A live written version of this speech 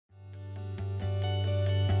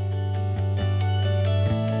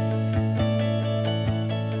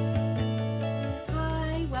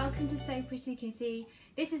Hello Pretty Kitty.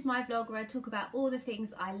 This is my vlog where I talk about all the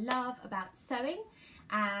things I love about sewing.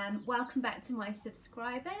 Welcome back to my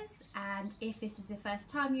subscribers, and if this is the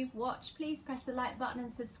first time you've watched, please press the like button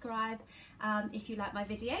and subscribe if you like my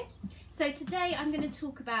video. So today I'm going to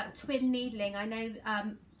talk about twin needling. I know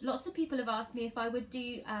lots of people have asked me if I would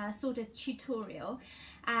do a sort of tutorial,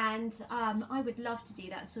 and I would love to do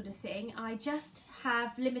that sort of thing. I just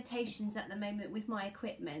have limitations at the moment with my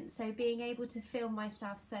equipment, so being able to film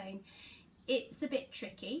myself sewing, it's a bit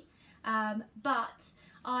tricky, but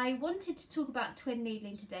I wanted to talk about twin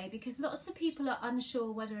needling today because lots of people are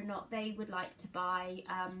unsure whether or not they would like to buy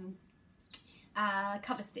a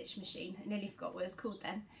cover stitch machine. I nearly forgot what it's called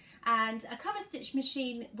then. And a cover stitch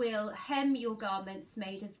machine will hem your garments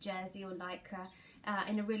made of jersey or lycra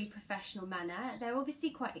in a really professional manner. They're obviously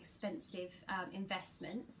quite expensive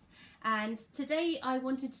investments, and today I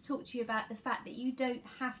wanted to talk to you about the fact that you don't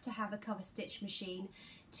have to have a cover stitch machine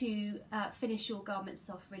to finish your garments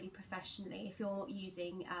off really professionally if you're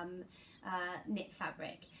using knit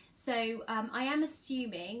fabric. So I am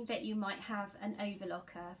assuming that you might have an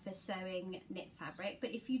overlocker for sewing knit fabric,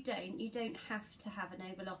 but if you don't have to have an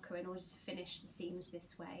overlocker in order to finish the seams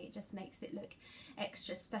this way. It just makes it look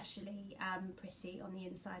extra specially pretty on the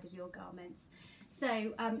inside of your garments.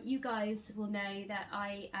 So you guys will know that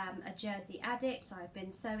I am a jersey addict. I've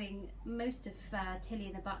been sewing most of Tilly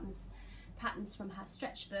and the Buttons patterns from her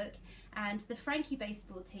stretch book, and the Frankie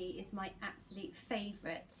baseball tee is my absolute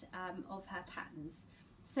favourite of her patterns.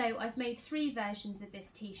 So I've made 3 versions of this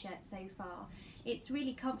t-shirt so far. It's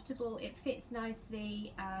really comfortable, it fits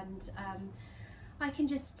nicely, and I can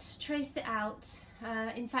just trace it out.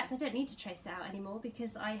 In fact, I don't need to trace it out anymore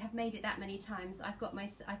because I have made it that many times.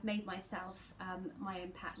 I've made myself my own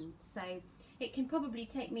pattern, so it can probably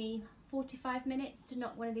take me 45 minutes to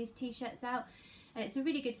knock one of these t-shirts out. And it's a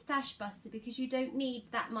really good stash buster because you don't need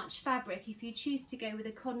that much fabric. If you choose to go with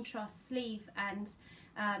a contrast sleeve and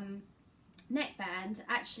neckband,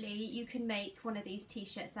 actually you can make one of these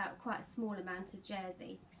t-shirts out of quite a small amount of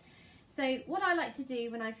jersey. So what I like to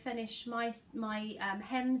do when I finish my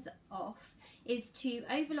hems off is to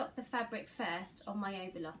overlock the fabric first on my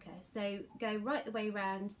overlocker. So go right the way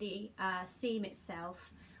around the seam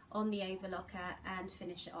itself on the overlocker and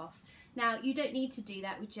finish it off. Now, you don't need to do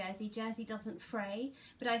that with jersey. Jersey doesn't fray,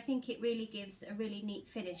 but I think it really gives a really neat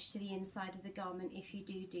finish to the inside of the garment if you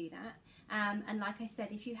do that. And like I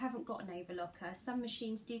said, if you haven't got an overlocker, some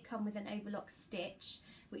machines do come with an overlock stitch,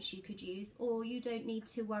 which you could use, or you don't need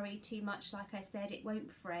to worry too much. Like I said, it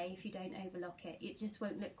won't fray if you don't overlock it. It just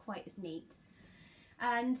won't look quite as neat.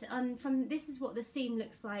 And this is what the seam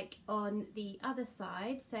looks like on the other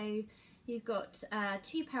side. So you've got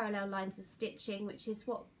 2 parallel lines of stitching, which is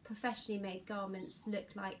what professionally made garments look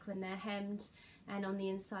like when they're hemmed, and on the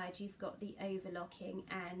inside you've got the overlocking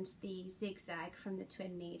and the zigzag from the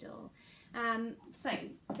twin needle. So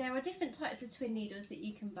there are different types of twin needles that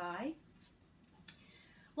you can buy.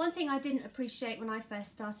 One thing I didn't appreciate when I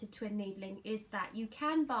first started twin needling is that you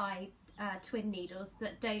can buy twin needles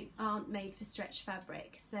that aren't made for stretch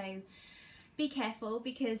fabric. So be careful,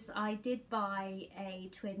 because I did buy a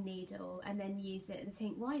twin needle and then use it and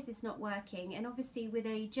think, why is this not working? And obviously with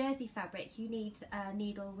a jersey fabric you need a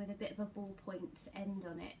needle with a bit of a ballpoint end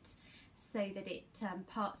on it so that it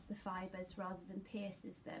parts the fibres rather than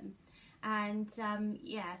pierces them. And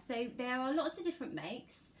yeah, so there are lots of different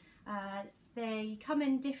makes. They come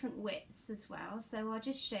in different widths as well, so I'll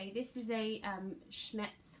just show you. This is a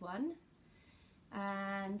Schmetz one,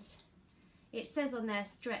 and it says on there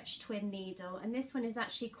stretch twin needle, and this one is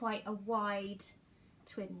actually quite a wide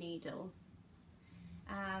twin needle.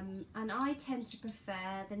 And I tend to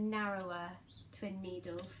prefer the narrower twin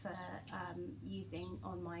needle for using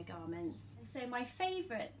on my garments. So my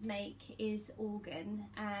favourite make is organ,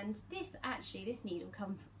 and this needle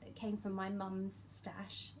came from my mum's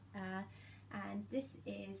stash, and this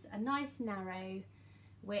is a nice narrow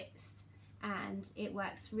width, and it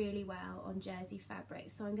works really well on jersey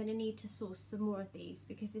fabric. So I'm going to need to source some more of these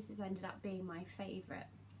because this has ended up being my favourite.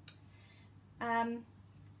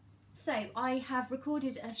 So I have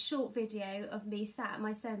recorded a short video of me sat at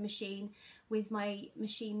my sewing machine with my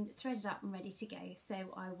machine threaded up and ready to go, so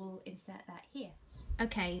I will insert that here.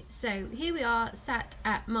 Okay, so here we are sat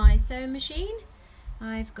at my sewing machine.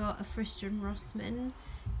 I've got a Frister & Rossmann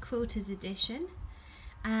Quilters edition,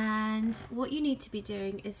 and what you need to be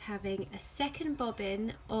doing is having a second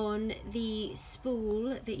bobbin on the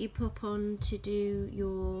spool that you pop on to do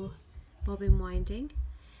your bobbin winding,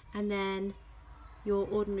 and then your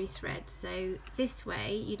ordinary thread. So this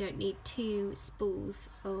way you don't need 2 spools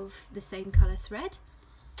of the same colour thread.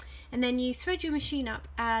 And then you thread your machine up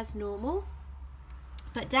as normal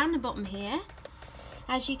But down the bottom here,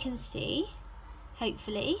 as you can see,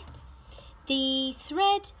 hopefully, the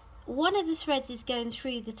thread, one of the threads is going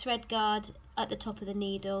through the thread guard at the top of the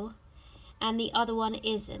needle and the other one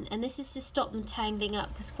isn't, and this is to stop them tangling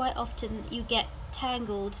up, because quite often you get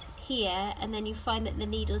tangled here and then you find that the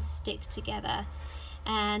needles stick together.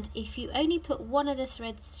 And if you only put one of the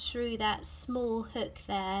threads through that small hook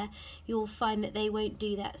there, you'll find that they won't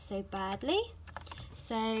do that so badly.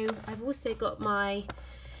 So I've also got my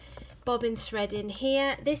bobbin thread in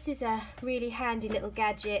here. This is a really handy little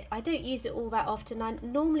gadget. I don't use it all that often. I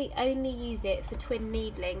normally only use it for twin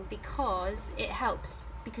needling because it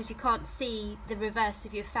helps, because you can't see the reverse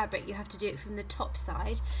of your fabric, you have to do it from the top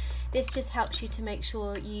side. This just helps you to make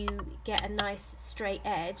sure you get a nice straight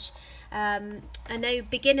edge. I know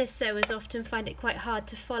beginner sewers often find it quite hard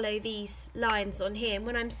to follow these lines on here, and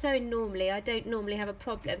when I'm sewing normally I don't normally have a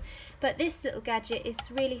problem, but this little gadget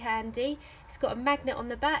is really handy. It's got a magnet on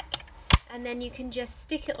the back, and then you can just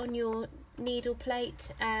stick it on your needle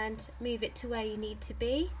plate and move it to where you need to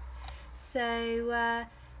be. So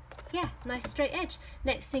yeah, nice straight edge.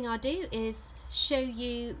 Next thing I'll do is show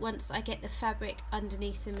you once I get the fabric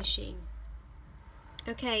underneath the machine.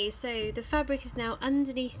 Okay, so the fabric is now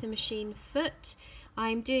underneath the machine foot.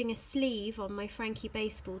 I'm doing a sleeve on my Frankie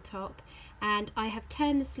baseball top, and I have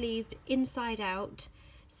turned the sleeve inside out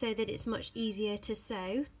so that it's much easier to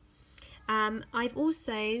sew. I've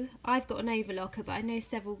got an overlocker, but I know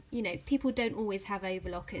several, people don't always have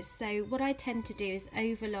overlockers. So what I tend to do is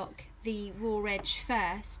overlock the raw edge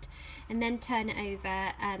first and then turn it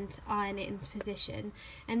over and iron it into position.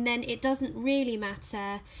 And then it doesn't really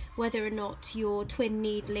matter whether or not your twin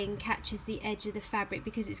needling catches the edge of the fabric,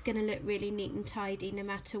 because it's going to look really neat and tidy no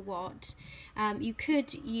matter what. You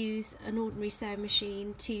could use an ordinary sewing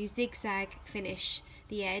machine to zigzag finish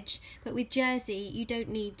the edge, but with jersey you don't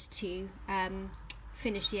need to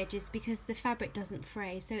finish the edges because the fabric doesn't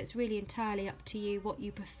fray, so it's really entirely up to you what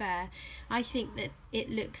you prefer. I think that it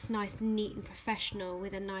looks nice and neat and professional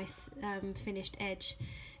with a nice finished edge,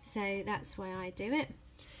 so that's why I do it.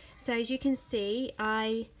 So as you can see,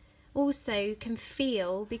 I also can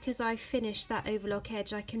feel, because I finished that overlock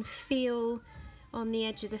edge, I can feel on the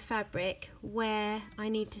edge of the fabric where I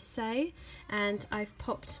need to sew, and I've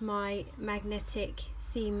popped my magnetic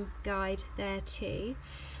seam guide there too.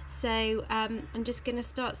 So I'm just going to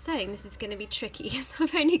start sewing. This is going to be tricky because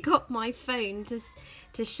I've only got my phone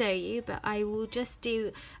to show you, but I will just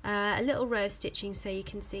do a little row of stitching so you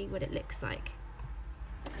can see what it looks like.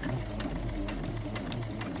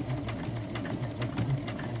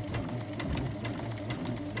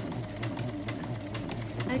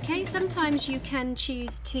 Okay, sometimes you can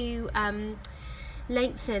choose to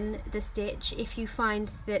lengthen the stitch if you find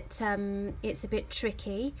that it's a bit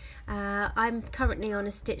tricky. I'm currently on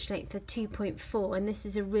a stitch length of 2.4, and this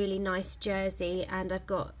is a really nice jersey, and I've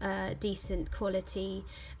got decent quality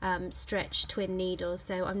stretch twin needles,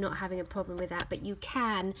 so I'm not having a problem with that. But you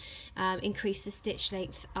can increase the stitch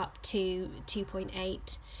length up to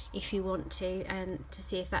 2.8 if you want to, and to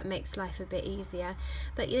see if that makes life a bit easier.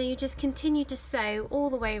 But you just continue to sew all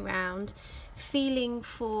the way around, feeling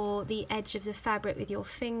for the edge of the fabric with your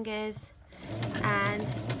fingers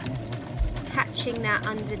and catching that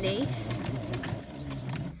underneath,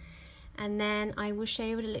 and then I will show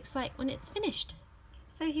you what it looks like when it's finished.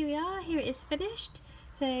 So here we are, here it is finished.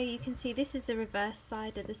 So you can see this is the reverse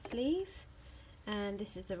side of the sleeve and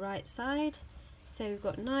this is the right side. So we've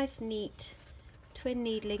got nice neat twin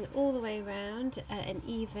needling all the way around and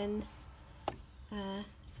evenly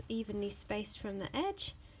spaced from the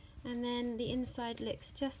edge, and then the inside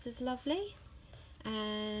looks just as lovely.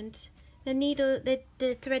 And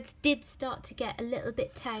the threads did start to get a little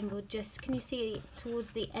bit tangled, just can you see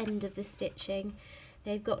towards the end of the stitching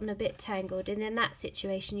they've gotten a bit tangled, and in that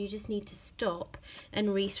situation you just need to stop and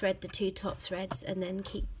rethread the two top threads and then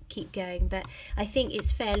keep going. But I think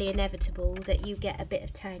it's fairly inevitable that you get a bit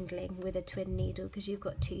of tangling with a twin needle because you've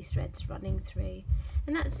got two threads running through,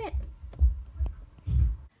 and that's it.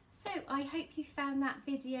 So I hope you found that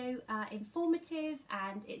video informative,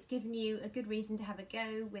 and it's given you a good reason to have a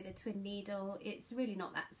go with a twin needle. It's really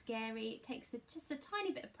not that scary. It takes just a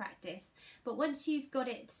tiny bit of practice, but once you've got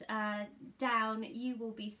it down, you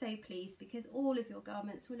will be so pleased because all of your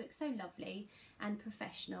garments will look so lovely and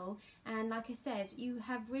professional. And like I said, you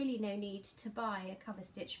have really no need to buy a cover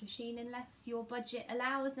stitch machine unless your budget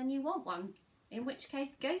allows and you want one, in which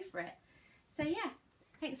case go for it. So yeah,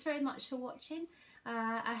 thanks very much for watching.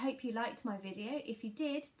 I hope you liked my video. If you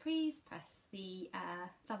did, please press the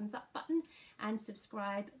thumbs up button and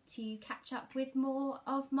subscribe to catch up with more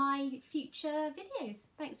of my future videos.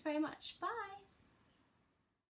 Thanks very much. Bye.